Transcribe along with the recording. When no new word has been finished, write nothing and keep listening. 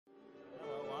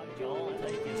all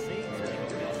take your seats.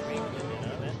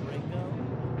 Ringo.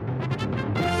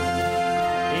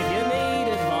 If you need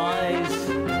advice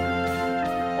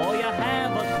or you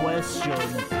have a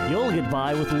question, you'll get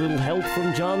by with a little help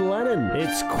from John Lennon.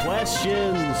 It's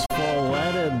Questions for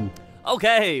Lennon.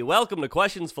 Okay, welcome to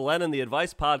Questions for Lennon, the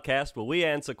advice podcast where we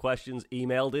answer questions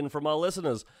emailed in from our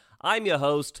listeners. I'm your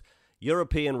host,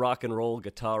 European rock and roll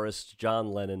guitarist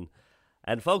John Lennon.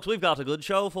 And folks, we've got a good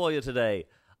show for you today.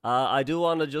 I do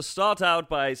want to just start out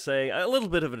by saying a little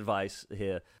bit of advice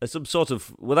here. Some sort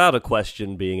of, without a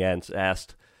question being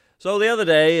asked. So the other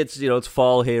day, it's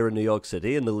fall here in New York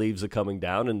City, and the leaves are coming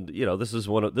down, and this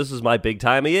is my big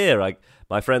time of year.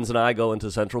 My friends and I go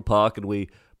into Central Park, and we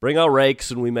bring our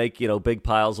rakes, and we make big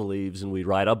piles of leaves, and we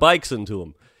ride our bikes into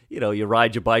them. You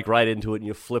ride your bike right into it, and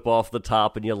you flip off the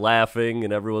top, and you're laughing,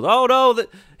 and everyone's, oh no,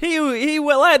 he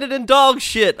landed in dog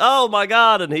shit. Oh my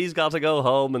God, and he's got to go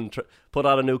home and put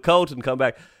on a new coat and come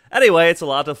back. Anyway, it's a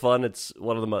lot of fun. It's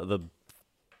one of the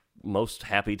most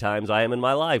happy times I am in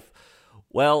my life.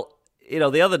 Well,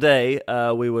 the other day,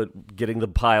 we were getting the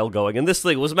pile going, and this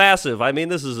thing was massive. I mean,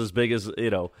 this is as big as,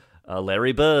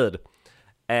 Larry Bird.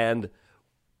 And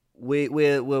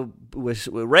we're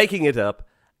raking it up,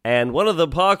 and one of the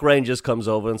park rangers comes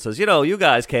over and says, you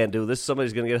guys can't do this.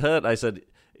 Somebody's going to get hurt. I said,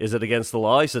 is it against the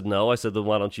law? He said, no. I said, then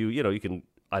why don't you, you can,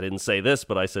 I didn't say this,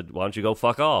 but I said, why don't you go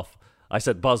fuck off? I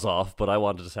said buzz off, but I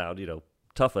wanted to sound,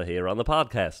 tougher here on the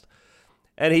podcast.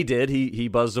 And he did. He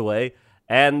buzzed away.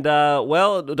 And,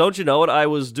 well, don't you know it? I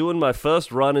was doing my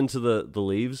first run into the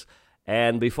leaves,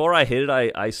 and before I hit it,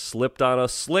 I slipped on a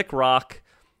slick rock.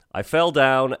 I fell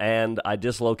down, and I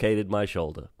dislocated my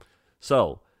shoulder.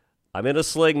 So, I'm in a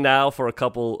sling now for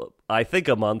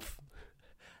a month.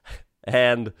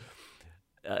 And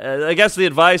I guess the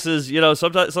advice is,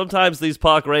 sometimes these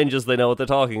park rangers, they know what they're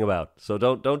talking about. So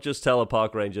don't just tell a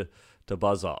park ranger to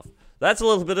buzz off. That's a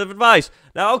little bit of advice.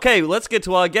 Now, okay, let's get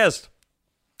to our guest.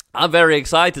 I'm very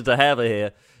excited to have her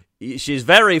here. She's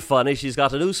very funny. She's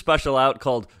got a new special out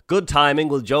called Good Timing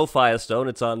with Jo Firestone.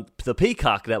 It's on the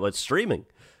Peacock Network streaming.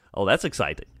 Oh, that's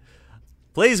exciting.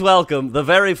 Please welcome the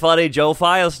very funny Jo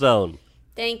Firestone.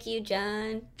 Thank you,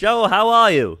 John. Jo, how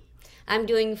are you? I'm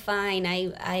doing fine.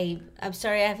 I'm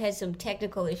sorry I've had some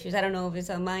technical issues. I don't know if it's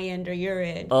on my end or your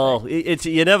end. Oh, it's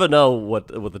you never know what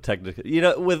the technical...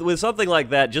 with something like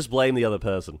that, just blame the other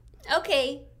person.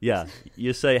 Okay. Yeah,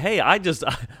 you say, hey, I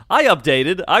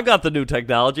updated. I've got the new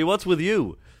technology. What's with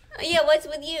you? Yeah, what's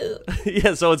with you?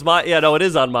 Yeah, so it's my... Yeah, no, it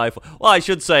is on my phone. Well, I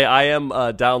should say I am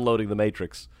downloading the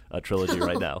Matrix trilogy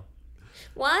right now.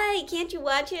 Why? Can't you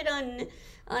watch it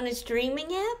on a streaming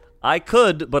app? I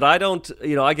could, but I don't,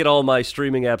 I get all my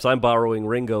streaming apps. I'm borrowing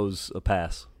Ringo's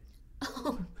pass.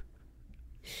 Oh.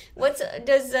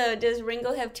 Does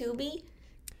Ringo have Tubi?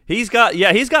 He's got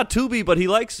Tubi, but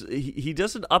he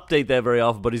doesn't update that very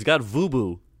often, but he's got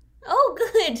Vubu. Oh,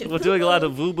 good. We're doing a lot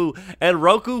of Vubu and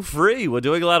Roku Free. We're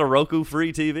doing a lot of Roku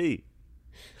Free TV.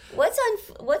 What's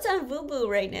on Vubu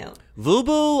right now?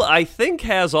 Vubu, I think,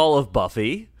 has all of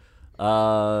Buffy.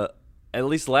 At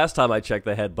least last time I checked,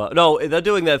 they had Buffy. No, they're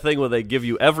doing that thing where they give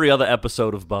you every other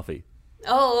episode of Buffy.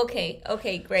 Oh, okay.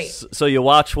 Okay, great. So you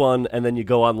watch one, and then you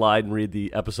go online and read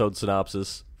the episode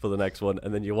synopsis for the next one,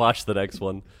 and then you watch the next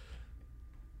one.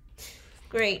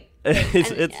 Great.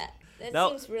 That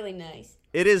seems really nice.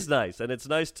 It is nice, and it's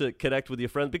nice to connect with your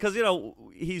friends because,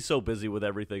 he's so busy with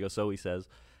everything, or so he says.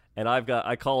 And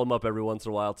I call him up every once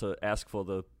in a while to ask for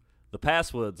the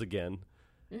passwords again.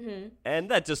 Mm-hmm.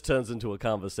 And that just turns into a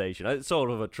conversation. It's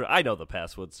sort of I know the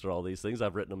passwords to all these things.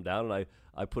 I've written them down, and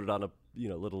I put it on a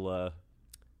little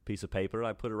piece of paper.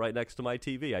 I put it right next to my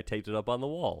TV. I taped it up on the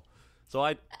wall, so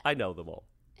I know them all.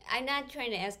 I'm not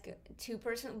trying to ask too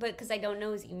personal, but because I don't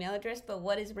know his email address. But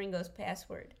what is Ringo's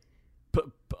password?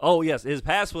 Oh yes, his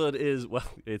password is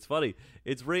it's funny.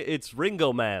 It's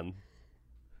Ringo Man.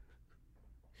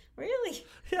 Really?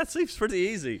 Yeah, it seems pretty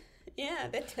easy. Yeah,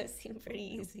 that does seem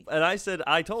pretty easy. And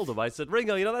I told him,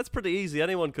 Ringo, that's pretty easy.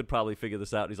 Anyone could probably figure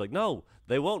this out. And he's like, no,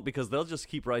 they won't, because they'll just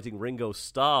keep writing Ringo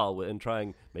Starr and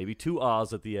trying maybe 2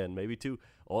 R's at the end, maybe 2,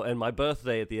 and my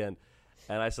birthday at the end.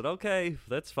 And I said, okay,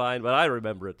 that's fine, but I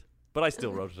remember it. But I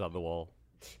still wrote it on the wall.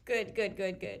 Good.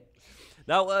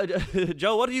 Now,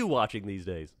 Jo, what are you watching these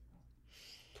days?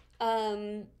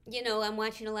 I'm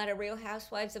watching a lot of Real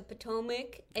Housewives of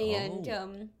Potomac, and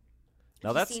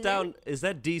now that's down. That? Is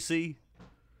that DC?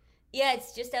 Yeah,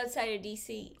 it's just outside of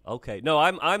DC. Okay, no,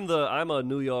 I'm a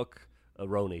New York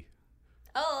Roni.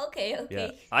 Oh, okay.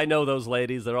 Yeah, I know those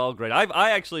ladies. They're all great.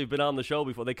 I actually been on the show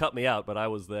before. They cut me out, but I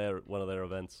was there at one of their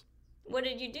events. What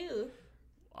did you do?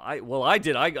 I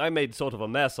did. I made sort of a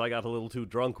mess. I got a little too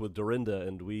drunk with Dorinda,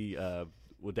 and we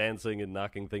were dancing and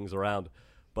knocking things around.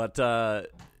 But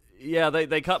yeah,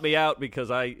 they cut me out because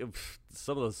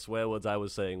some of the swear words I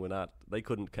was saying they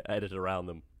couldn't edit around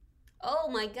them.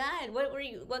 Oh my God!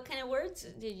 What kind of words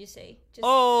did you say?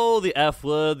 The F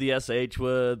word, the SH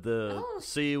word, the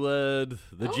C word,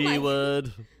 the G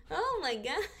word. Oh my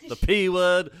gosh! The P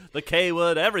word, the K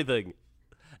word, everything.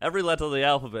 Every letter of the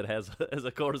alphabet has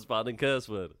a corresponding curse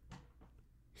word.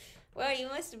 Wow, you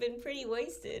must have been pretty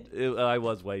wasted. I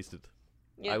was wasted.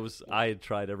 Yeah. I had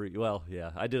tried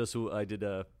I did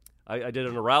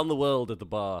an around the world at the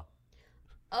bar.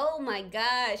 Oh my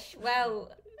gosh! Wow.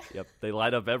 Yep, they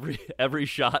light up every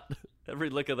shot,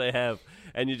 every liquor they have,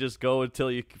 and you just go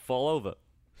until you fall over.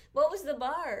 What was the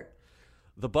bar?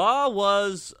 The bar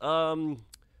was,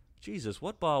 Jesus,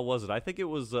 what bar was it? I think it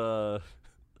was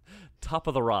Top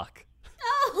of the Rock.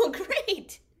 Oh,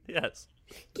 great! Yes.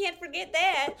 Can't forget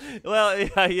that. Well,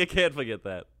 yeah, you can't forget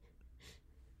that.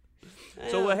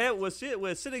 So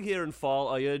we're sitting here in fall.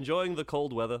 Are you enjoying the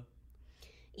cold weather?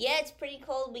 Yeah, it's pretty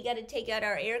cold. We got to take out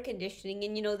our air conditioning,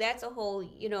 and that's a whole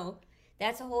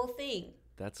thing.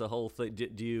 That's a whole thing.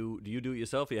 Do you do it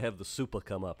yourself, or you have the super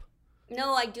come up?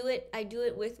 No, I do it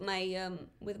with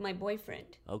my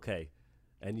boyfriend. Okay,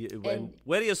 and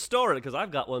where do you store it? Because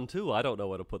I've got one too. I don't know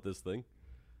where to put this thing.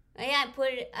 Yeah, I put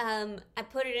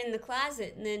it in the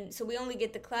closet, and then so we only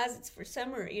get the closets for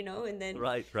summer, and then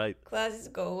right closets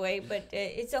go away. But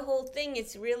it's a whole thing.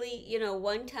 It's really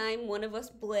one time one of us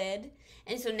bled,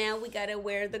 and so now we got to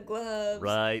wear the gloves,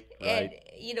 right, and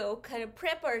kind of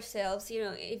prep ourselves.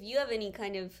 If you have any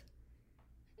kind of,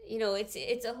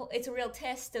 it's a real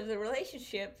test of the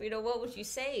relationship. What would you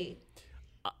say?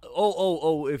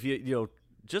 If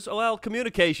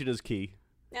communication is key.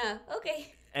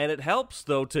 Okay. And it helps,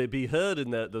 though, to be heard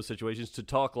in those situations, to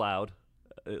talk loud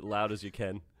as you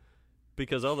can,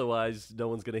 because otherwise no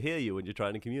one's going to hear you when you're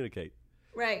trying to communicate.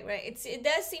 Right. It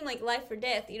does seem like life or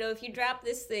death. If you drop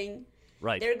this thing,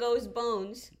 right, there goes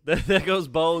bones. There goes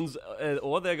bones,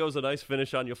 or there goes a nice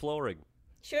finish on your flooring.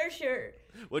 Sure.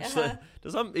 Which to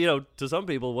some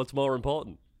people, what's more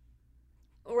important?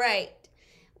 Right.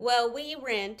 Well, we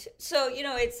rent, so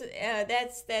it's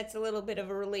that's a little bit of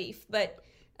a relief, but.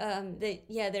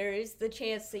 There is the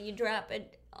chance that you drop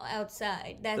it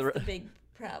outside. That's the big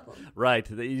problem. Right,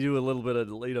 that you do a little bit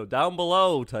of down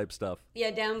below type stuff.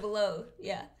 Yeah, down below.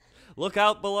 Yeah. Look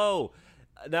out below.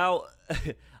 Now,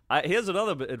 here's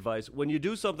another bit of advice: when you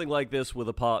do something like this with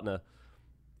a partner,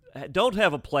 don't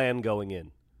have a plan going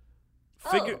in.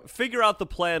 Figure out the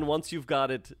plan once you've got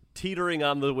it teetering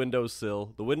on the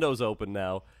windowsill. The window's open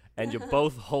now, and you're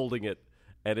both holding it,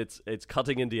 and it's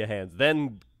cutting into your hands.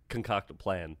 Then concoct a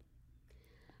plan.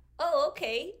 Oh,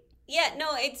 okay. Yeah, no,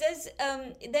 it says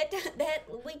that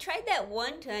we tried that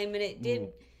one time, and it did.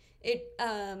 It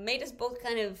made us both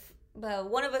kind of.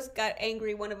 One of us got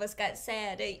angry, one of us got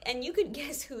sad, and you could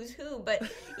guess who's who. But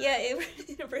yeah,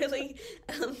 it really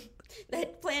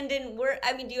that plan didn't work.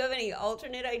 I mean, do you have any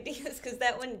alternate ideas? Because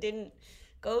that one didn't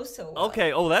go so well.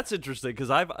 Okay. Oh, that's interesting. Because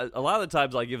a lot of the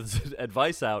times I give this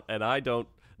advice out, and I don't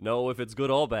know if it's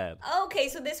good or bad. Okay,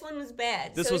 so this one was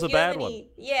bad. This was a bad one.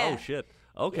 Yeah. Oh shit.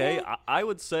 Okay, yeah. I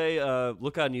would say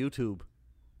look on YouTube.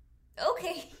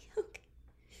 Okay.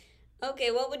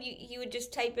 Okay. What would you would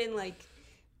just type in like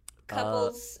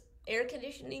couples air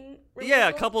conditioning removal?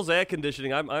 Yeah, couples air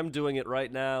conditioning. I'm doing it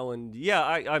right now, and yeah,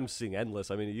 I'm seeing endless.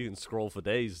 I mean, you can scroll for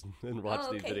days and watch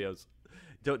these videos.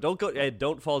 Don't go.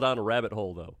 Don't fall down a rabbit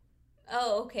hole though.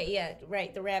 Oh, okay. Yeah,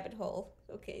 right. The rabbit hole.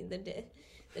 Okay,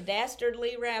 the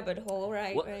dastardly rabbit hole,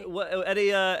 right?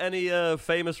 Any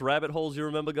famous rabbit holes you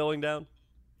remember going down?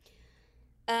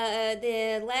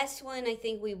 The last one I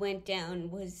think we went down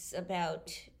was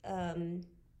about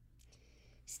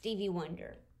Stevie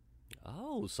Wonder.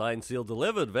 Oh, signed, sealed,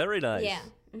 delivered. Very nice. Yeah.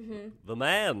 Mm-hmm. The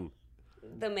man.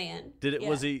 Did it? Yeah.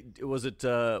 Was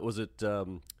it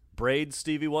braid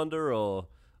Stevie Wonder or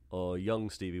young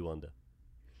Stevie Wonder?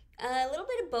 A little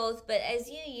bit of both, but as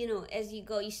you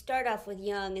go, you start off with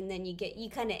young, and then you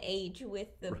kind of age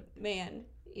with the man,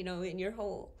 in your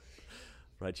whole.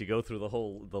 Right, you go through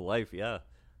the life, yeah.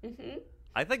 Mm-hmm.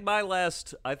 I think my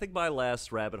last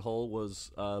rabbit hole was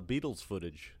Beatles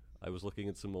footage. I was looking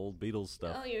at some old Beatles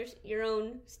stuff. Oh, your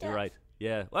own stuff. You're right.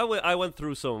 Yeah, I went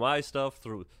through some of my stuff,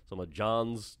 through some of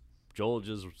George's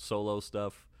solo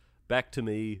stuff. Back to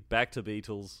me, back to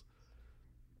Beatles.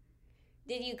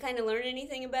 Did you kind of learn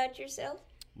anything about yourself?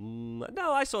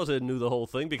 No, I sort of knew the whole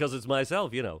thing because it's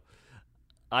myself,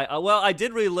 I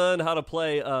did relearn how to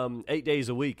play 8 days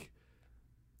a week.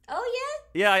 Oh,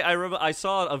 yeah? Yeah, I remember. I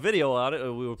saw a video on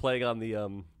it. We were playing on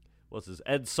the, what's his,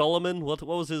 Ed Sullivan? What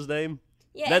was his name?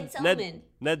 Yeah, Ed Sullivan.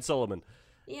 Ned Sullivan.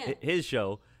 Yeah. his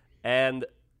show, and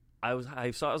I was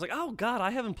like, oh God,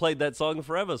 I haven't played that song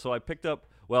forever. So I picked up.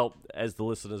 Well, as the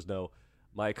listeners know,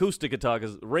 my acoustic guitar,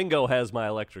 because Ringo has my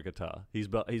electric guitar. He's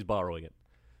borrowing it.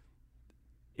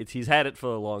 He's had it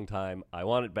for a long time. I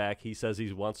want it back. He says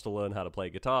he wants to learn how to play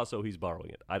guitar, so he's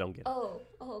borrowing it. I don't get it. Oh,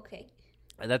 okay.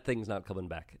 And that thing's not coming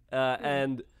back.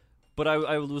 But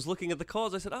I was looking at the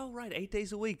chords. I said, oh, right, 8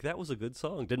 days a week. That was a good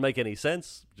song. Didn't make any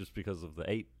sense just because of the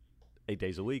eight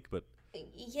days a week, but...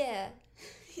 Yeah.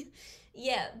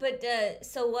 Yeah, but,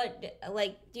 so what,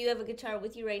 like, do you have a guitar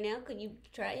with you right now? Could you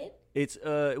try it? It's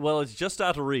just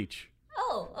out of reach.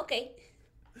 Oh, okay.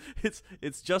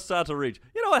 It's just out of reach.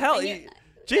 You know what, hell...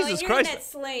 Jesus you're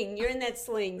Christ! You're in that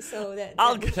sling. So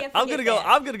I'm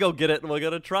gonna go get it, and we're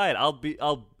gonna try it.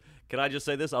 Can I just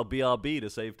say this? I'll BRB to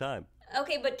save time.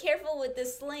 Okay, but careful with the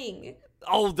sling.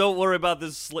 Oh, don't worry about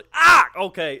this sling. Ah,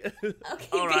 okay. Okay,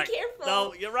 All right. be careful.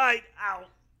 No, you're right. Ow.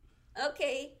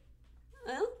 Okay.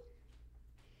 Well.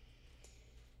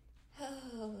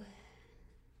 Oh.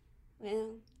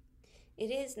 Well,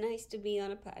 it is nice to be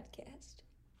on a podcast.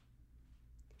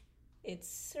 It's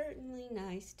certainly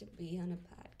nice to be on a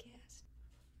podcast.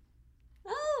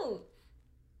 Oh,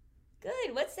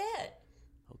 good. What's that?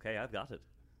 Okay, I've got it.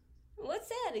 What's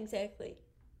that exactly?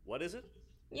 What is it?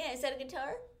 Yeah, is that a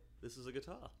guitar? This is a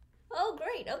guitar. Oh,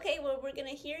 great. Okay, well, we're going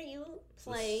to hear you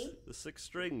play the 6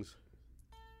 strings.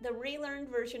 the relearned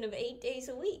version of 8 Days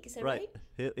a Week. Is that right?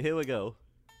 Here we go.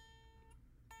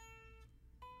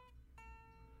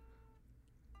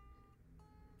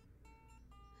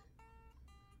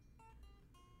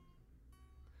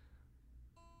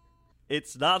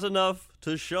 It's not enough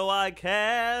to show I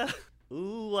care.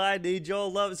 Ooh, I need your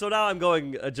love. So now I'm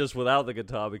going just without the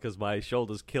guitar because my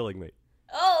shoulder's killing me.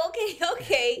 Oh,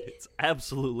 okay. It's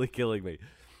absolutely killing me.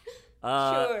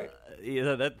 Sure.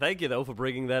 Yeah, thank you though for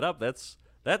bringing that up. That's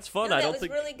fun. No, I that don't was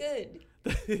think really good.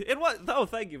 it was. No,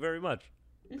 thank you very much.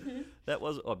 Mm-hmm. That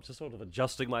was. I'm just sort of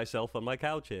adjusting myself on my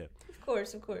couch here. Of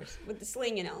course, with the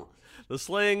sling and all. The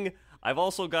sling. I've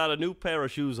also got a new pair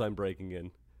of shoes I'm breaking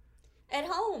in. At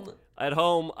home. At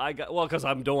home, because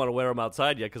I don't want to wear them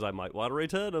outside yet, because I might want to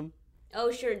return them.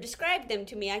 Oh, sure. Describe them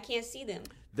to me. I can't see them.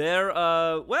 They're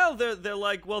they're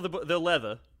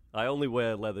leather. I only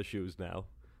wear leather shoes now,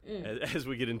 as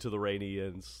we get into the rainy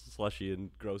and slushy and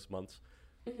gross months.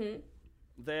 Mm-hmm.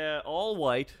 They're all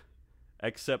white,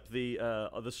 except the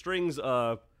strings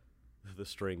are the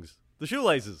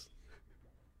shoelaces,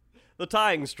 the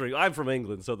tying string. I'm from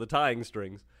England, so the tying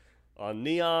strings are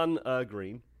neon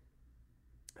green.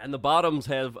 And the bottoms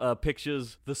have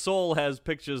pictures. The sole has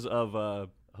pictures of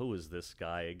who is this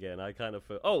guy again? I kind of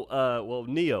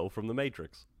Neo from the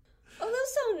Matrix. Oh,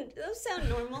 those sound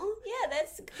normal. Yeah,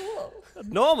 that's cool.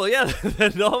 Normal, yeah,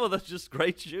 they're normal. That's just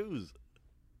great shoes.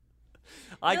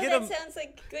 Sounds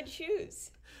like good shoes.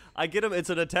 I get them.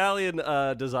 It's an Italian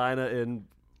designer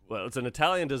it's an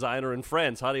Italian designer in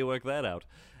France. How do you work that out?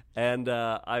 And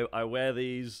I wear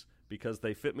these because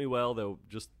they fit me well. They're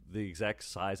just the exact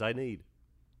size I need.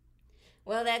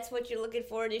 Well, that's what you're looking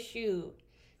for in a shoe.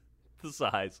 The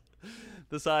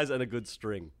size and a good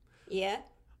string. Yeah.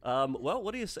 Well,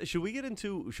 what do you say? Should we get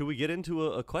into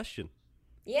a question?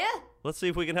 Yeah. Let's see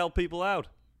if we can help people out.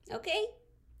 Okay.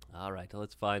 All right,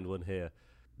 let's find one here.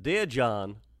 Dear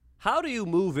John, how do you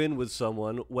move in with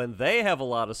someone when they have a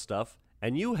lot of stuff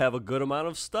and you have a good amount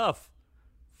of stuff?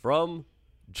 From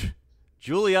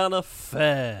Juliana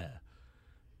Fair.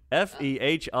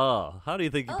 Fehr. How do you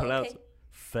think you pronounce it?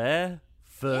 Fair?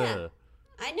 Yeah.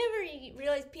 I never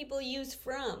realized people use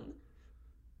from.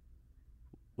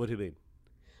 What do you mean?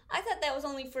 I thought that was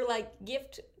only for, like,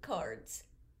 gift cards.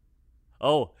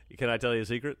 Oh, can I tell you a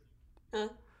secret? Huh?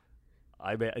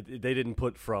 They didn't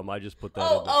put from. I just put that in.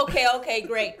 Oh, okay,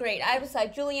 great. I was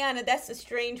like, Juliana, that's a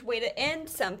strange way to end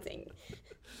something.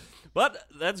 But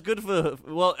that's good for...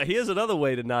 Well, here's another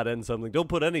way to not end something. Don't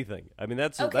put anything. I mean,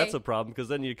 that's a problem, because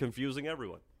then you're confusing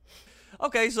everyone.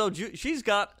 Okay, so she's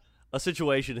got a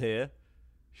situation here.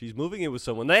 She's moving in with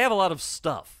someone. They have a lot of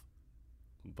stuff.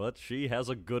 But she has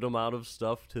a good amount of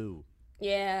stuff, too.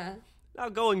 Yeah. Now,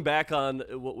 going back on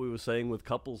what we were saying with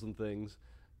couples and things,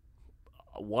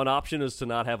 one option is to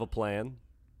not have a plan.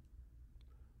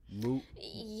 Move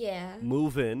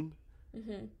in.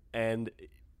 Mm-hmm. And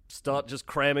start just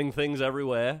cramming things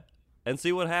everywhere and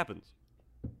see what happens.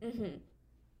 Mm-hmm.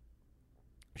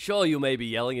 Sure, you may be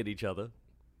yelling at each other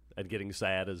and getting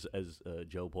sad, as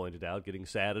Joe pointed out, getting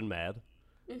sad and mad.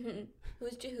 Mm-hmm.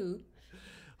 Who's to who?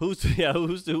 Who's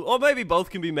to who? Or maybe both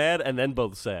can be mad and then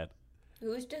both sad.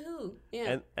 Who's to who?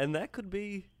 Yeah. And that could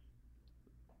be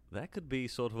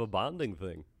sort of a bonding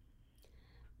thing.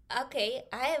 Okay,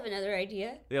 I have another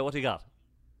idea. Yeah, what do you got?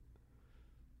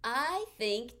 I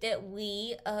think that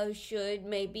we should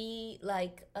maybe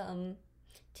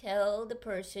tell the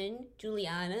person,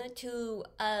 Juliana, to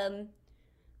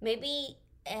maybe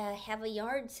have a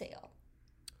yard sale.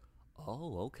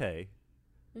 Oh, okay.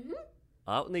 Mm-hmm.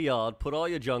 Out in the yard, put all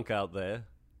your junk out there.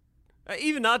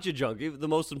 Even not your junk, even the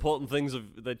most important things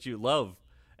that you love,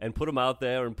 and put them out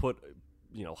there and put,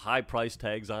 high price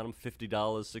tags on them, $50,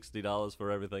 $60 for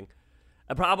everything.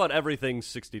 And how about everything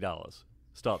 $60?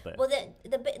 Start there. Well,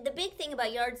 the big thing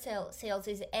about yard sales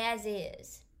is as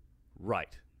is.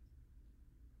 Right.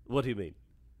 What do you mean?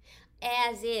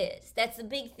 As is. That's the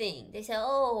big thing. They say,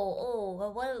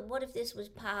 well, what if this was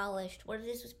polished? What if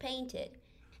this was painted?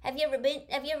 Have you ever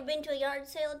been to a yard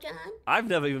sale, John? I've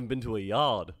never even been to a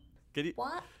yard.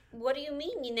 What? What do you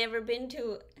mean you never been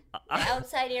to the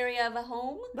outside area of a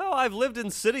home? No, I've lived in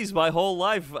cities my whole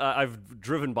life. I've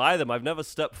driven by them. I've never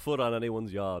stepped foot on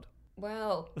anyone's yard.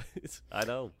 Wow. I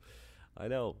know.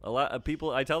 A lot of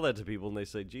people, I tell that to people and they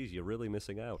say, geez, you're really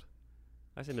missing out.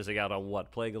 I say missing out on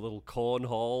what? Playing a little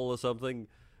cornhole or something?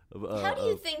 How do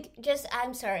you think,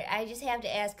 I'm sorry, I just have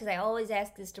to ask because I always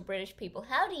ask this to British people.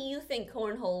 How do you think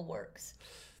cornhole works?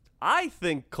 I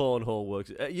think cornhole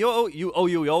works.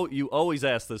 You always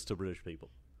ask this to British people.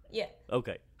 Yeah.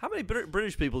 Okay. How many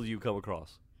British people do you come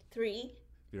across? 3.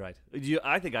 You're right.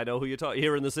 I think I know who you're talking.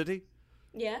 Here in the city?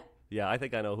 Yeah. Yeah, I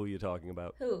think I know who you're talking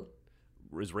about. Who?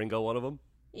 Is Ringo one of them?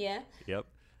 Yeah. Yep.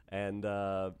 And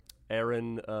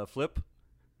Aaron Flip?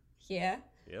 Yeah.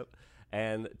 Yep.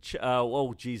 And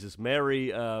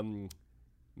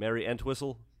Mary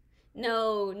Entwistle?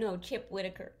 No, Chip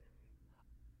Whittaker.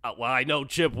 Well, I know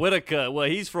Chip Whittaker. Well,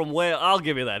 he's from Wales. I'll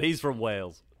give you that. He's from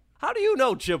Wales. How do you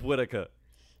know Chip Whittaker?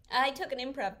 I took an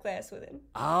improv class with him.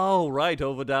 Oh, right,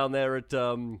 over down there at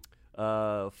the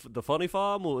Funny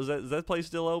Farm. Is that place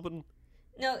still open?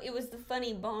 No, it was the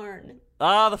Funny Barn.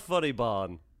 Ah, the Funny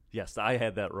Barn. Yes, I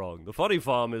had that wrong. The Funny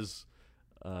Farm is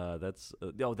that's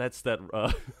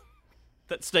that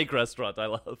that steak restaurant I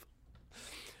love.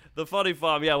 The Funny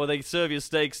Farm, yeah, where they serve you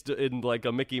steaks in like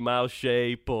a Mickey Mouse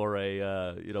shape or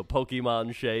a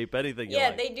Pokemon shape, anything.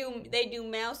 Yeah, you like. they do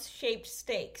mouse shaped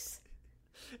steaks.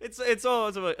 It's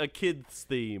always a kid's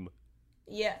theme.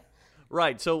 Yeah.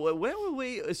 Right. So where were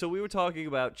we? So we were talking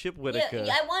about Chip Whittaker.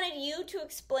 Yeah, I wanted you to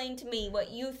explain to me what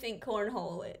you think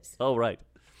cornhole is. Oh, right.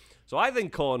 So I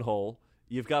think cornhole.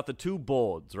 You've got the two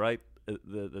boards, right?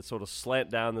 That sort of slant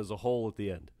down. There's a hole at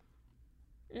the end.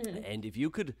 Mm-hmm. And if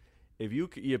you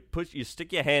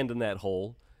stick your hand in that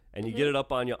hole and you get it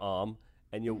up on your arm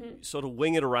and you sort of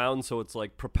wing it around so it's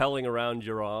like propelling around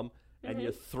your arm and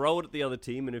you throw it at the other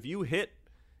team, and if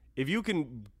you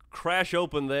can crash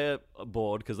open their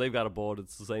board, because they've got a board,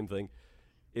 it's the same thing.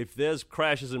 If there's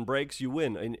crashes and breaks, you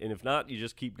win, and if not, you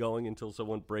just keep going until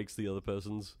someone breaks the other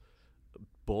person's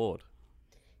board.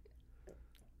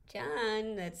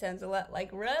 John, that sounds a lot like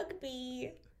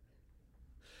rugby.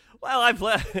 Well,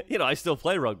 I still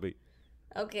play rugby.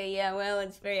 Okay, yeah, well,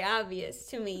 it's very obvious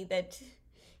to me that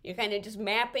you're kind of just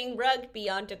mapping rugby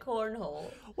onto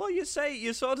cornhole. Well, you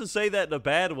sort of say that in a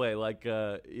bad way, like,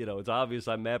 it's obvious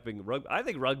I'm mapping rugby. I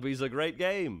think rugby's a great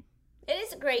game. It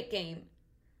is a great game.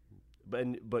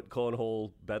 But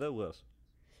cornhole better, worse?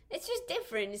 It's just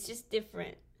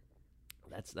different.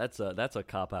 That's a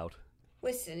cop-out.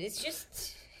 Listen, it's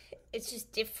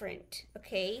just different,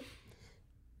 okay?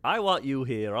 I want you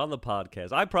here on the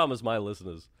podcast. I promised my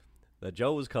listeners that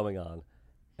Jo was coming on,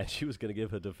 and she was going to give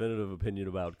her definitive opinion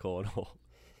about cornhole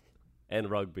and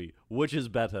rugby. Which is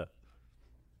better?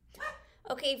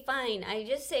 Okay, fine. I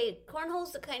just say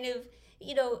cornhole's the kind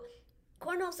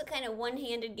of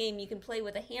one-handed game you can play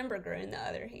with a hamburger in the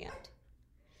other hand.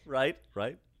 Right.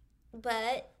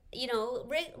 But,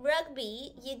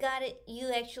 rugby,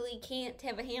 you actually can't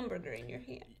have a hamburger in your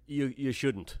hand. You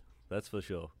shouldn't. That's for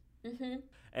sure. Mm-hmm.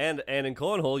 And in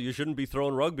cornhole, you shouldn't be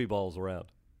throwing rugby balls around.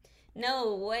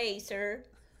 No way, sir.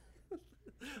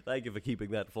 Thank you for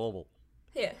keeping that formal.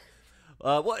 Yeah.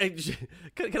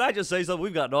 Can I just say something?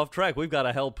 We've gotten off track. We've got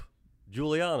to help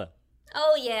Juliana.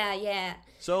 Oh, yeah.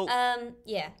 So,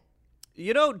 yeah.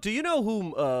 Do you know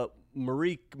who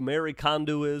Mary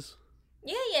Kondo is?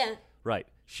 Yeah. Right.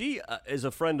 She is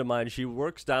a friend of mine. She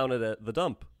works down at the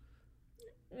dump.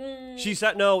 She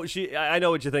said, no, I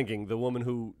know what you're thinking. The woman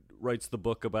who writes the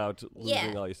book about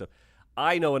losing all your stuff.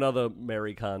 I know another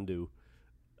Mary Kondo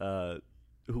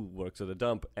who works at a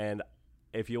dump, and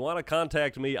if you want to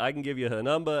contact me, I can give you her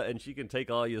number, and she can take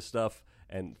all your stuff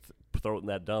and throw it in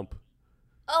that dump.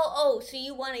 Oh, so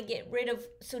you want to get rid of...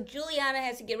 So Juliana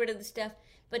has to get rid of the stuff,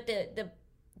 but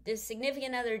the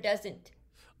significant other doesn't.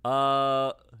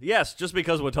 Yes, just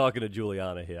because we're talking to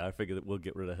Juliana here, I figured that we'll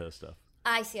get rid of her stuff.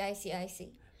 I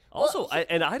see. Also,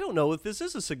 I don't know if this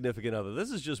is a significant other.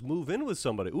 This is just move in with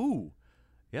somebody. Ooh,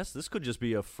 yes, this could just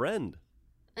be a friend.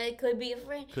 It could be a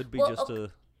friend. Could be Well, just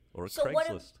okay. or a So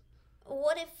Craigslist.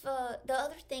 what if the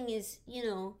other thing is,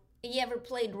 you ever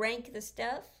played Rank the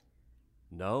Stuff?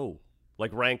 No,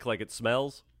 like rank like it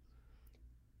smells.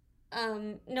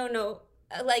 No,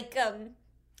 like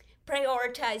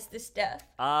prioritize the stuff.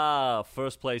 Ah,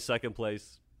 first place, second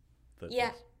place.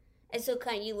 Yeah, and so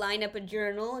you line up a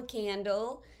journal, a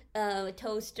candle, a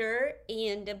toaster,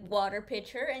 and a water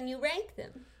pitcher, and you rank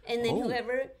them, and then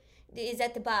whoever is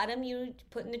at the bottom, you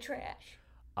put in the trash.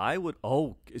 I would.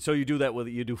 Oh, so you do that with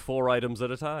you do 4 items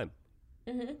at a time.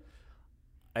 Mm-hmm.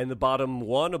 And the bottom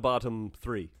 1 or bottom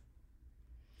 3?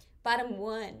 Bottom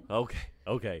 1.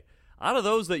 Okay. Out of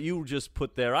those that you just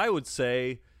put there, I would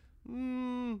say,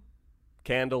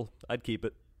 candle. I'd keep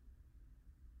it.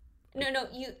 No,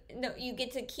 you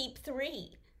get to keep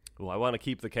 3. Oh, I want to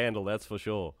keep the candle. That's for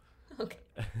sure. Okay.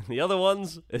 The other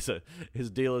ones is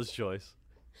dealer's choice.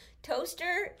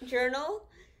 Toaster, journal.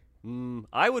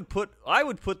 I would put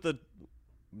the.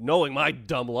 Knowing my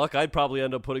dumb luck, I'd probably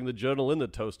end up putting the journal in the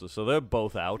toaster, so they're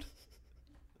both out.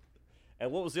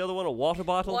 And what was the other one? A water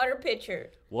bottle? Water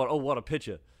pitcher. Water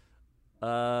pitcher.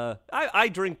 I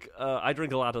drink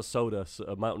a lot of soda,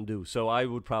 Mountain Dew, so I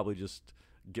would probably just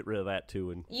get rid of that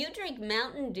too. And you drink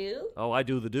Mountain Dew? Oh, I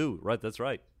do the dew. Right, that's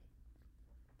right.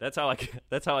 That's how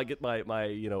I get my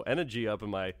energy up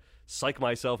and psych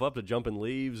myself up to jump in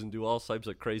leaves and do all types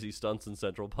of crazy stunts in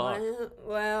Central Park.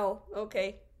 Wow.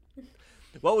 Okay.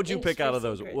 What would you pick out of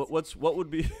those? Secrets. What would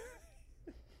be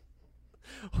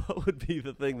what would be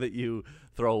the thing that you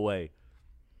throw away?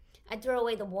 I'd throw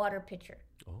away the water pitcher.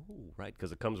 Oh, right,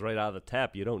 because it comes right out of the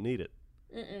tap. You don't need it.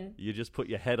 Mm-mm. You just put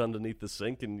your head underneath the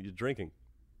sink and you're drinking.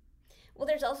 Well,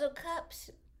 there's also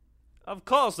cups. Of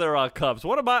course there are cups.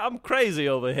 I'm crazy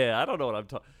over here. I don't know what I'm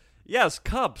talking. Yes,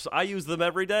 cups. I use them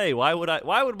every day. Why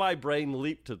would my brain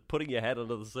leap to putting your head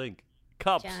under the sink?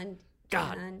 Cups.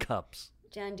 John, cups.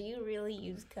 John, do you really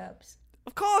use cups?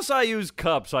 Of course I use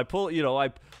cups. I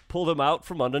pull them out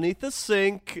from underneath the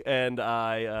sink and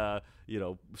I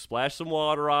splash some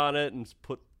water on it and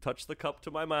touch the cup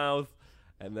to my mouth,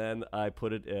 and then I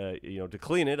put it to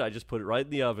clean it, I just put it right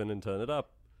in the oven and turn it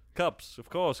up. Cups, of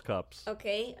course, cups.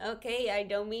 Okay, I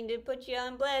don't mean to put you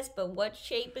on blast, but what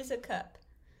shape is a cup?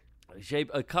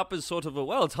 A cup is sort of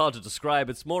it's hard to describe.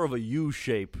 It's more of a U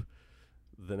shape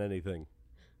than anything.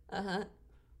 Uh-huh.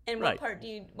 And right.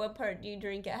 what part do you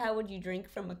drink? How would you drink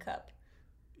from a cup?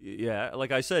 Yeah,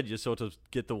 like I said, you sort of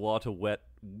get the water wet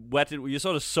it, you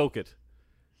sort of soak it.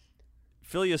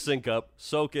 Fill your sink up,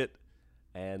 soak it,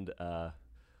 and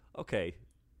okay.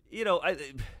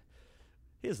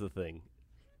 Here's the thing.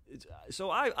 So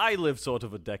I live sort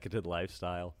of a decadent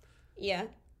lifestyle. Yeah.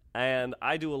 And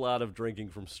I do a lot of drinking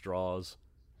from straws.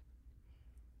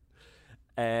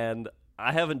 And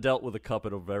I haven't dealt with a cup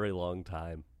in a very long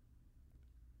time.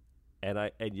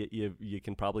 And you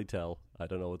can probably tell I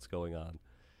don't know what's going on.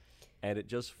 And it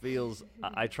just feels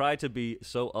I try to be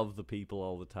so of the people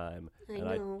all the time. I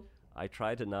know. I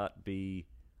try to not be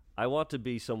I want to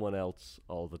be someone else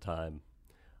all the time.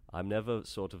 I'm never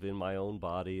sort of in my own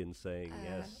body and saying,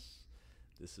 yes,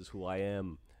 this is who I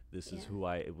am. This is who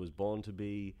I was born to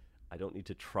be. I don't need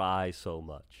to try so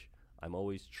much. I'm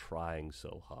always trying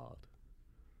so hard.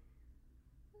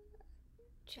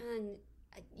 John,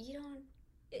 you're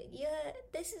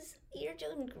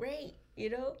doing great,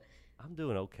 I'm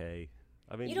doing okay.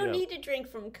 I mean, you don't need to drink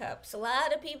from cups. A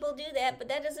lot of people do that, but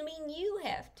that doesn't mean you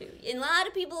have to. And a lot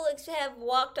of people have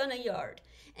walked on a yard,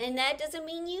 and that doesn't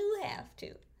mean you have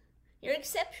to. You're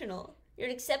exceptional. You're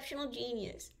an exceptional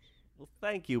genius. Well,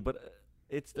 thank you, but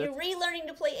you're relearning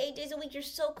to play 8 days a week. You're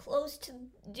so close to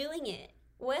doing it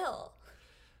well.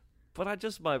 But I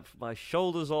just my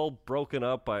shoulder's all broken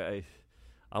up.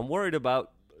 I'm worried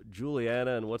about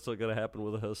Juliana and what's going to happen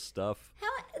with her stuff.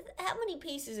 How many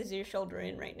pieces is your shoulder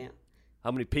in right now?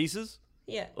 How many pieces?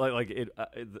 Yeah.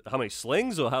 How many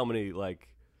slings or how many like?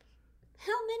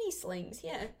 How many slings?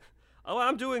 Yeah. Oh,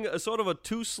 I'm doing a sort of a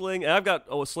 2-sling, and I've got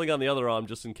a sling on the other arm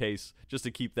just in case, just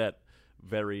to keep that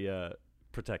very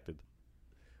protected.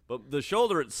 But the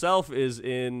shoulder itself is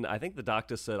in, I think the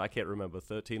doctor said, I can't remember,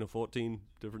 13 or 14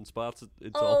 different spots.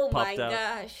 It's all popped out.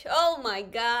 Oh my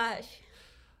gosh.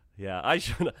 Yeah, I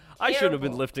shouldn't have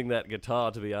been lifting that guitar,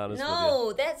 to be honest with you.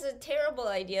 No, that's a terrible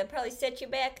idea. It'd probably set you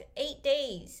back 8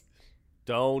 days.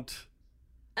 Don't.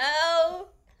 Oh.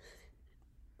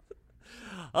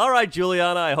 All right,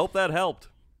 Juliana, I hope that helped.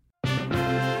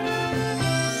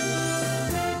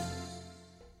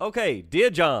 Okay, dear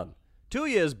John, 2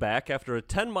 years back, after a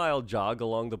 10-mile jog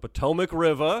along the Potomac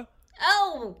River...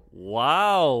 Oh!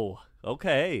 Wow.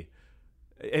 Okay.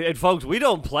 And folks, we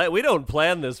don't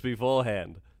plan this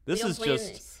beforehand. This is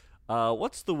just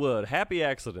what's the word? Happy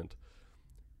accident.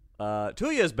 2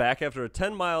 years back, after a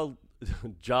 10-mile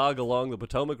jog along the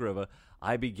Potomac River,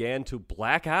 I began to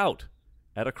black out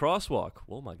at a crosswalk.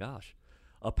 Oh my gosh.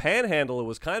 A panhandler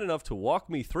was kind enough to walk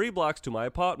me 3 blocks to my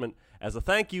apartment. As a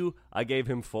thank you, I gave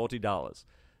him $40.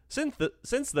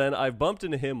 Since then, I've bumped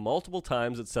into him multiple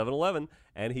times at 7-Eleven,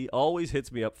 and he always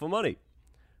hits me up for money.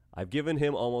 I've given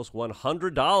him almost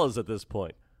 $100 at this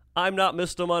point. I'm not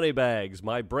Mr. Moneybags.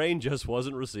 My brain just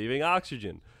wasn't receiving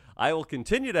oxygen. I will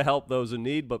continue to help those in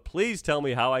need, but please tell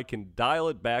me how I can dial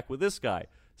it back with this guy.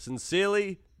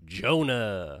 Sincerely,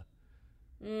 Jonah.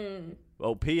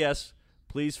 Oh, P.S.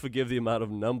 Please forgive the amount of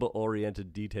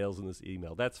number-oriented details in this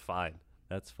email. That's fine.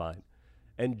 That's fine.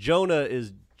 And Jonah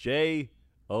is Joaner.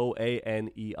 So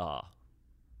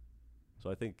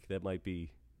I think that might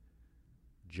be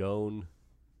Joan.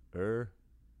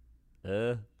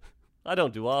 I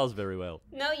don't do R's very well.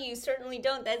 No, you certainly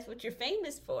don't. That's what you're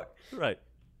famous for. Right.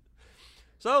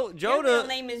 So, Jonah... Your real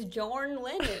name is John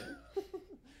Lennon.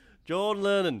 John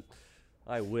Lennon.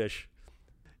 I wish.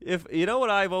 If you know what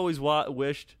I've always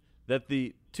wished? That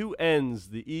the 2 N's,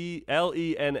 the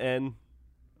Lennon,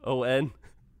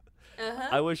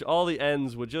 I wish all the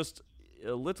N's were just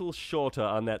a little shorter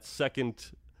on that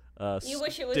second You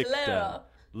wish it was stick Lera.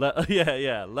 down.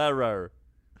 Yeah, Lehrer.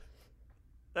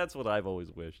 That's what I've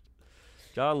always wished.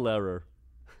 John Lehrer.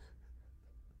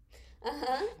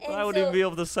 I wouldn't even be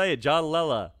able to say it. John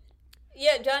Lella.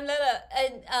 Yeah, John Lera.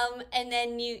 And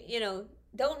then you know,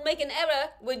 don't make an error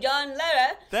with John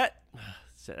Lera.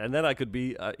 And then I could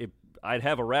be, I'd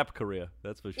have a rap career,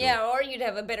 that's for sure. Yeah, or you'd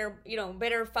have a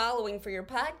better following for your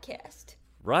podcast.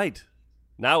 Right.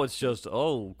 Now it's just,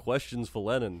 questions for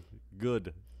Lennon.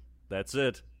 Good. That's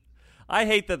it. I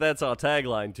hate that that's our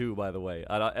tagline, too, by the way.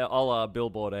 All our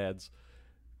billboard ads.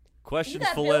 Questions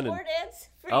for Lennon. You got billboard ads?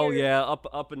 For yeah,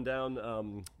 up and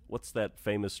down, what's that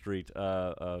famous street?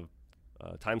 Times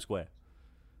Square.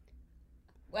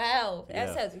 Wow,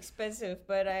 that sounds expensive,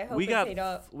 but I hope it paid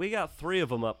off. We got 3 of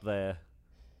them up there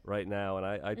right now, and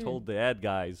I told the ad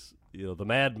guys, the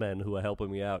madmen who are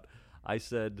helping me out, I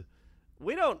said,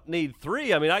 we don't need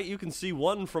 3. I mean, you can see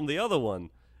one from the other one,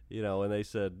 and they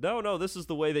said, no, this is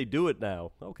the way they do it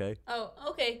now. Okay. Oh,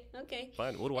 okay.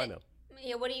 Fine, what do I know?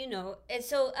 Yeah, what do you know? And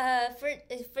so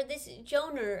for this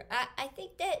Joner, I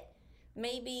think that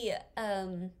maybe...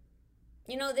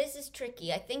 this is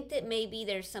tricky. I think that maybe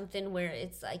there's something where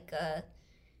it's like,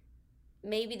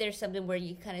 maybe there's something where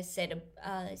you kind of set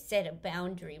a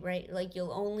boundary, right? Like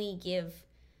you'll only give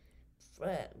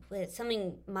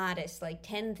something modest, like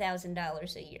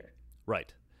 $10,000 a year.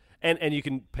 Right, and you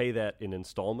can pay that in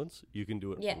installments. You can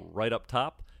do it right up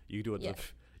top. You can do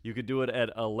it. You could do it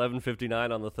at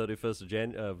 $11.59 on the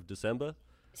 31st of December.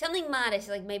 Something modest,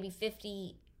 like maybe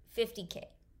 $50K.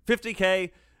 50K.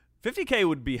 50K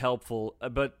would be helpful,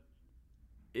 but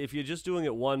if you're just doing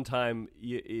it one time,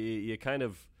 you kind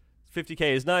of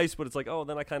 50K is nice, but it's like,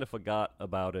 then I kind of forgot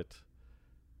about it.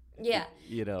 Yeah.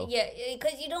 Yeah,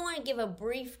 because you don't want to give a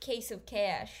briefcase of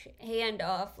cash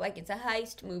handoff like it's a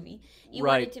heist movie. You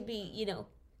right. want it to be,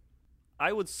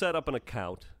 I would set up an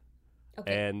account,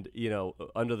 and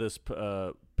under this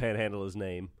panhandler's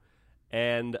name,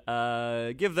 and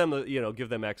give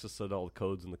them access to all the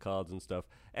codes and the cards and stuff,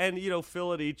 and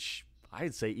fill it each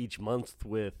month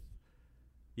with,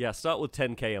 start with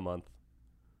 $10K a month.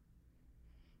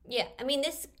 Yeah, I mean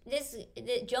this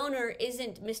Joner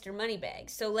isn't Mr.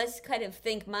 Moneybags, so let's kind of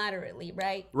think moderately,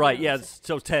 right? Right,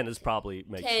 so 10 is probably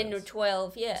makes 10 sense. or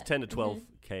 12, yeah. It's 10 to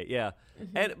 12K, yeah.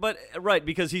 Mm-hmm.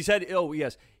 Because he said,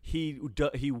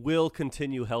 he will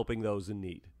continue helping those in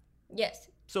need. Yes.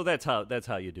 So that's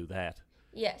how you do that.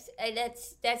 Yes, and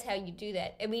that's how you do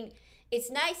that. I mean, it's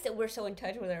nice that we're so in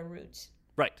touch with our roots.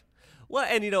 Right. Well,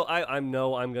 and I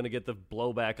know I'm going to get the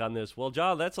blowback on this. Well,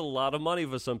 John, that's a lot of money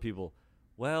for some people.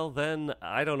 Well, then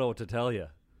I don't know what to tell you.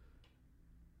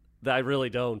 I really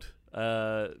don't.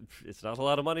 It's not a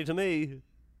lot of money to me.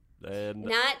 And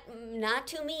not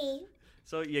to me.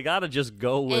 So you got to just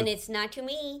go with... And it's not to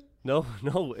me. No,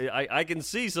 I can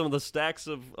see some of the stacks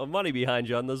of money behind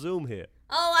you on the Zoom here.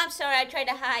 Oh, I'm sorry. I tried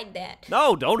to hide that.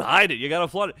 No, don't hide it. You got to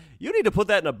flood it. You need to put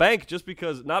that in a bank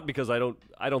not because I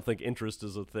don't think interest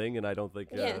is a thing, and I don't think...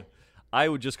 I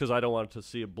would just because I don't want to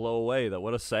see it blow away.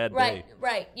 What a sad day.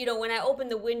 Right. When I open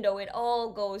the window, it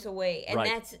all goes away, and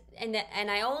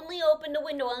and I only open the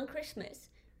window on Christmas.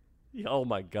 Oh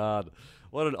my God,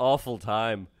 what an awful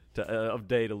time of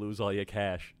day to lose all your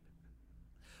cash.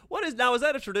 Is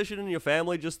that a tradition in your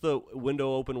family? Just the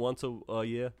window open once a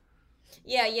year?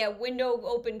 Yeah, window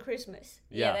open Christmas.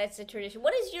 Yeah, Yeah. that's a tradition.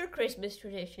 What is your Christmas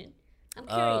tradition? I'm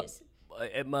curious.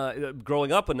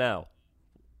 Growing up and now.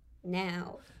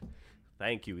 Now.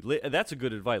 Thank you. That's a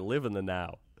good advice. Live in the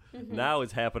now. Now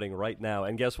is happening right now.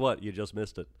 And guess what? You just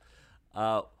missed it.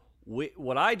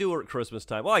 What I do at Christmas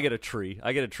time, well, I get a tree.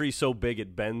 I get a tree so big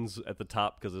it bends at the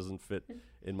top because it doesn't fit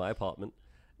in my apartment.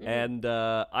 And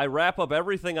I wrap up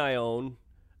everything I own,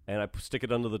 and I stick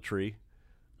it under the tree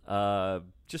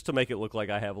just to make it look like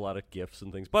I have a lot of gifts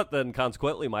and things. But then,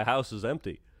 consequently, my house is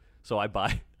empty. So I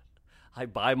buy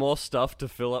more stuff to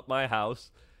fill up my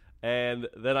house, and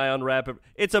then I unwrap it.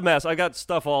 It's a mess. I got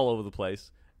stuff all over the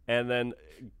place. And then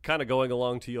kind of going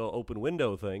along to your open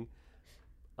window thing,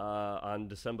 on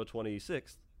December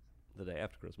 26th, the day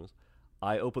after Christmas,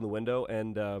 I open the window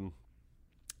and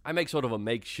I make sort of a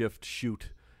makeshift chute,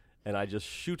 and I just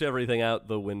shoot everything out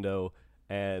the window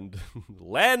and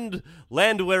land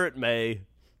where it may.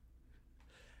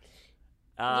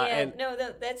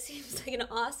 That seems like an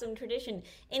awesome tradition.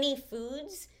 Any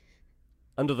foods?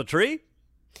 Under the tree?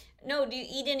 No, do you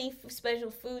eat any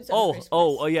special foods on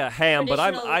Christmas? Yeah, ham. But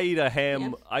I eat a ham.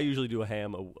 Yeah. I usually do a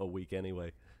ham a week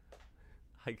anyway.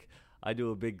 I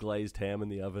do a big glazed ham in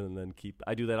the oven and then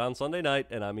I do that on Sunday night,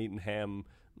 and I'm eating ham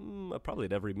probably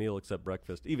at every meal except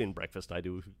breakfast. Even breakfast I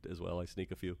do as well. I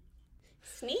sneak a few.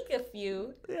 Sneak a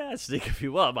few? Yeah, sneak a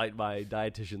few. Well, my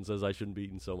dietitian says I shouldn't be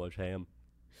eating so much ham.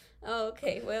 Oh,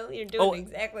 okay. Well, you're doing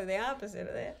exactly the opposite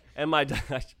of that. And my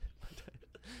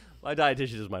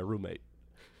dietitian is my roommate.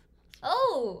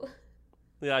 Oh.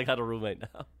 Yeah, I got a roommate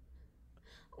now.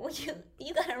 Well,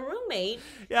 you got a roommate?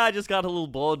 Yeah, I just got a little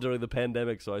bored during the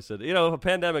pandemic, so I said, if a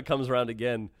pandemic comes around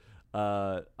again,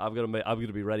 I'm gonna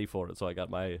be ready for it. So I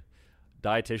got my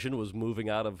dietitian was moving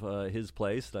out of his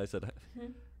place, and I said,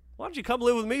 why don't you come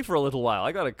live with me for a little while?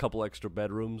 I got a couple extra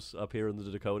bedrooms up here in the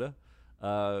Dakota.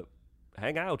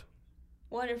 Hang out.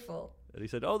 Wonderful. And he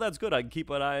said, oh, that's good. I can keep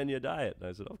an eye on your diet. And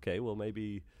I said, okay, well,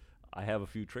 maybe I have a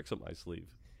few tricks up my sleeve.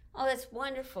 Oh, that's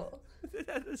wonderful.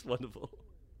 That is wonderful.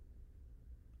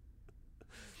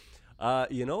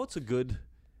 It's a good.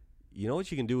 You know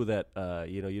what you can do with that?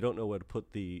 You don't know where to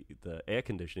put the air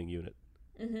conditioning unit.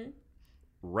 Mm-hmm.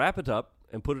 Wrap it up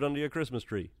and put it under your Christmas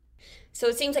tree. So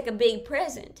it seems like a big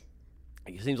present.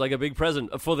 It seems like a big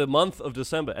present for the month of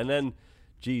December, and then,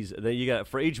 then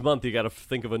for each month you got to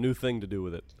think of a new thing to do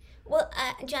with it. Well,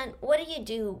 John, what do you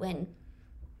do when,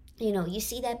 you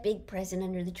see that big present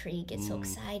under the tree, you get so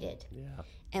excited? Yeah.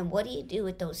 And what do you do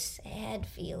with those sad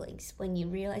feelings when you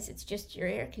realize it's just your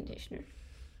air conditioner?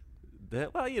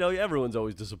 Everyone's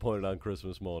always disappointed on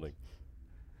Christmas morning.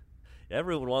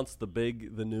 Everyone wants the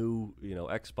new,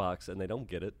 Xbox, and they don't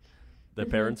get it. Their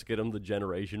parents get them the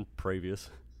generation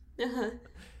previous. Uh-huh.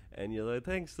 And you're like,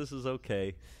 thanks, this is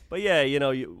okay. But yeah, you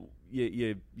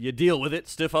deal with it,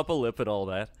 stiff upper lip and all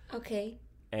that. Okay.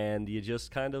 And you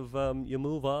just kind of, you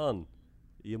move on.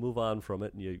 You move on from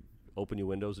it, and you open your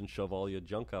windows and shove all your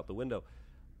junk out the window.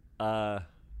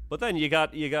 But then you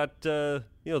got the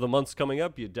months coming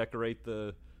up. You decorate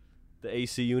the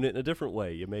AC unit in a different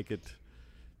way. You make it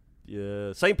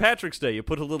St. Patrick's Day. You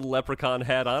put a little leprechaun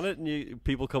hat on it, and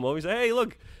people come over and say, "Hey,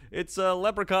 look, it's a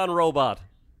leprechaun robot."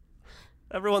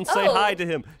 Everyone say hi to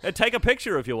him and take a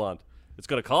picture if you want. It's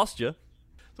going to cost you.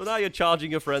 So now you're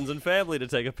charging your friends and family to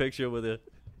take a picture with your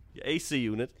AC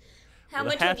unit. How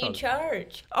much would you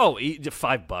charge? Oh,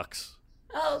 $5.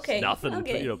 Oh, okay. It's nothing,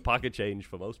 okay. Pocket change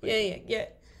for most people. Yeah.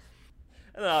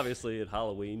 And then obviously at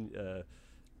Halloween, the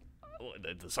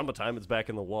summertime, it's back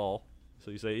in the wall.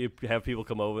 So you have people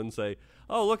come over and say,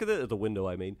 "Oh, look at this!" At the window,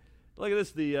 I mean, look at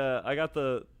this. I got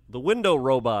the window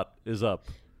robot is up.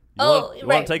 You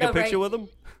want to take a picture with them?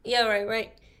 Yeah,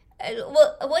 right.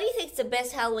 Well, what do you think is the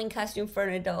best Halloween costume for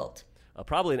an adult?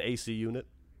 Probably an AC unit.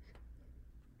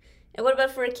 And what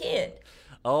about for a kid?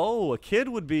 Oh, a kid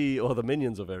would be. Oh, the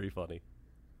Minions are very funny.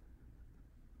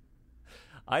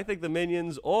 I think the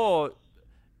Minions, or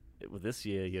this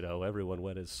year, everyone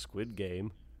went as Squid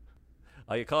Game.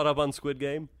 Are you caught up on Squid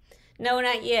Game? No,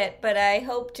 not yet, but I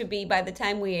hope to be by the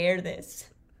time we air this.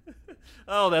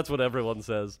 Oh, that's what everyone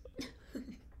says.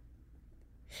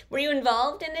 Were you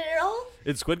involved in it at all?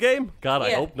 In Squid Game? God,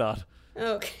 I hope not.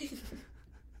 Okay.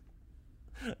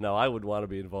 No, I would want to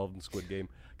be involved in Squid Game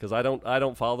because I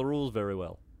don't follow the rules very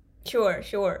well. Sure.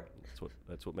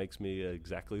 That's what makes me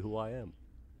exactly who I am.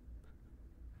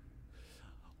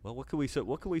 Well, what can we say?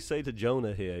 What can we say to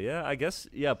Jonah here? Yeah, I guess.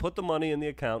 Yeah, put the money in the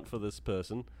account for this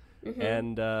person,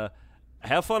 and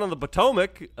have fun on the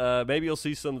Potomac. Maybe you'll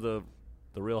see some of the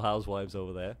Real Housewives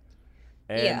over there.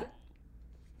 And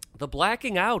the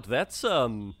blacking out. That's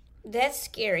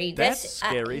scary. That's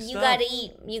scary you stuff.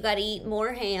 gotta eat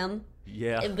more ham.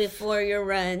 Yeah. before your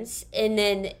runs, and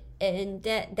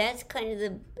that's kind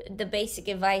of the basic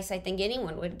advice I think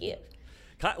anyone would give.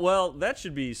 Well, that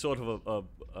should be sort of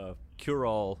a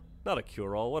cure-all. Not a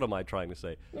cure-all. What am I trying to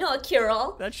say? No, a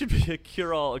cure-all. That should be a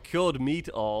cure-all, a cured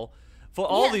meat-all. For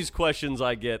all these questions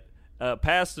I get,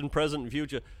 past and present and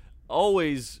future,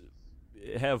 always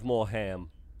have more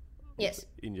ham. Yes.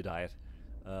 In your diet,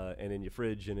 and in your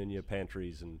fridge and in your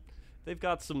pantries, and they've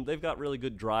got really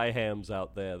good dry hams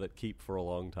out there that keep for a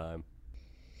long time.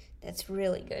 That's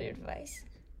really good advice.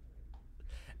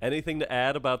 Anything to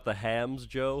add about the hams,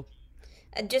 Jo?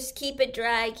 Just keep it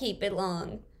dry, keep it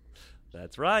long.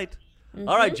 That's right. Mm-hmm.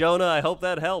 All right, Jonah, I hope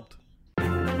that helped.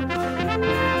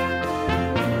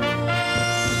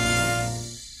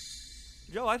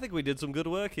 Jo, I think we did some good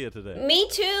work here today. Me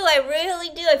too. I really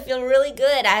do. I feel really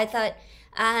good. I thought,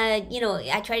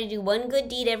 I try to do one good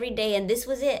deed every day, and this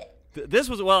was it.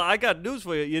 Well, I got news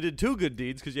for you. You did 2 good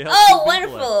deeds because you helped. Oh,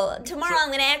 wonderful. Tomorrow I'm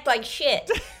going to act like shit.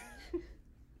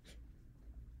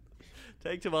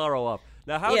 Take tomorrow off.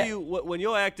 Now, how do you, when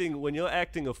you're acting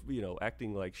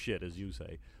acting like shit, as you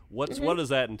say, what does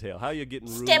that entail? How are you getting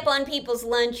rude? Step on people's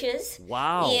lunches.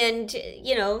 Wow. And,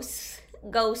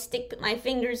 go stick my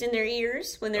fingers in their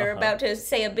ears when they're about to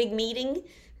say a big meeting.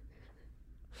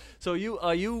 So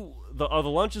are the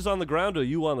lunches on the ground or are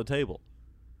you on the table?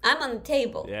 I'm on the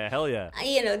table. Yeah, hell yeah.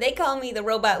 They call me the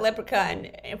robot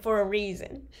leprechaun for a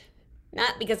reason.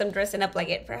 Not because I'm dressing up like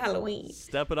it for Halloween.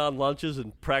 Stepping on lunches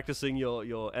and practicing your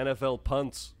NFL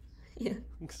punts. Yeah.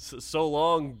 So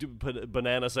long,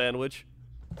 banana sandwich.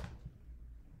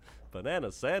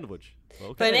 Banana sandwich.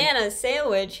 Okay. Banana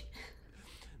sandwich.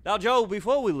 Now, Jo,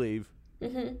 before we leave,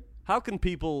 how can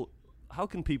people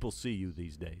see you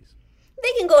these days?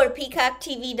 They can go to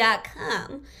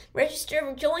peacocktv.com,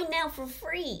 register, join now for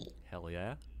free. Hell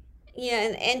yeah. Yeah,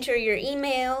 and enter your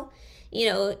email,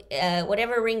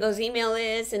 whatever Ringo's email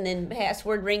is, and then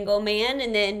password Ringo Man,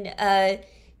 and then I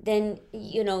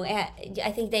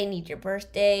think they need your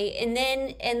birthday, and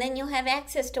then you'll have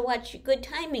access to watch Good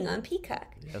Timing on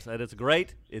Peacock. Yes, and it's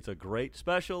great. It's a great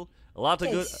special. A lot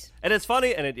of good, and it's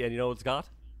funny, and you know what it's got?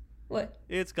 What?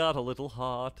 It's got a little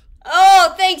heart.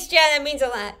 Oh, thanks, John. That means a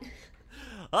lot.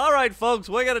 All right, folks,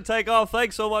 we're going to take off.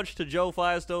 Thanks so much to Jo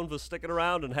Firestone for sticking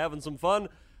around and having some fun.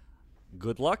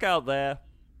 Good luck out there.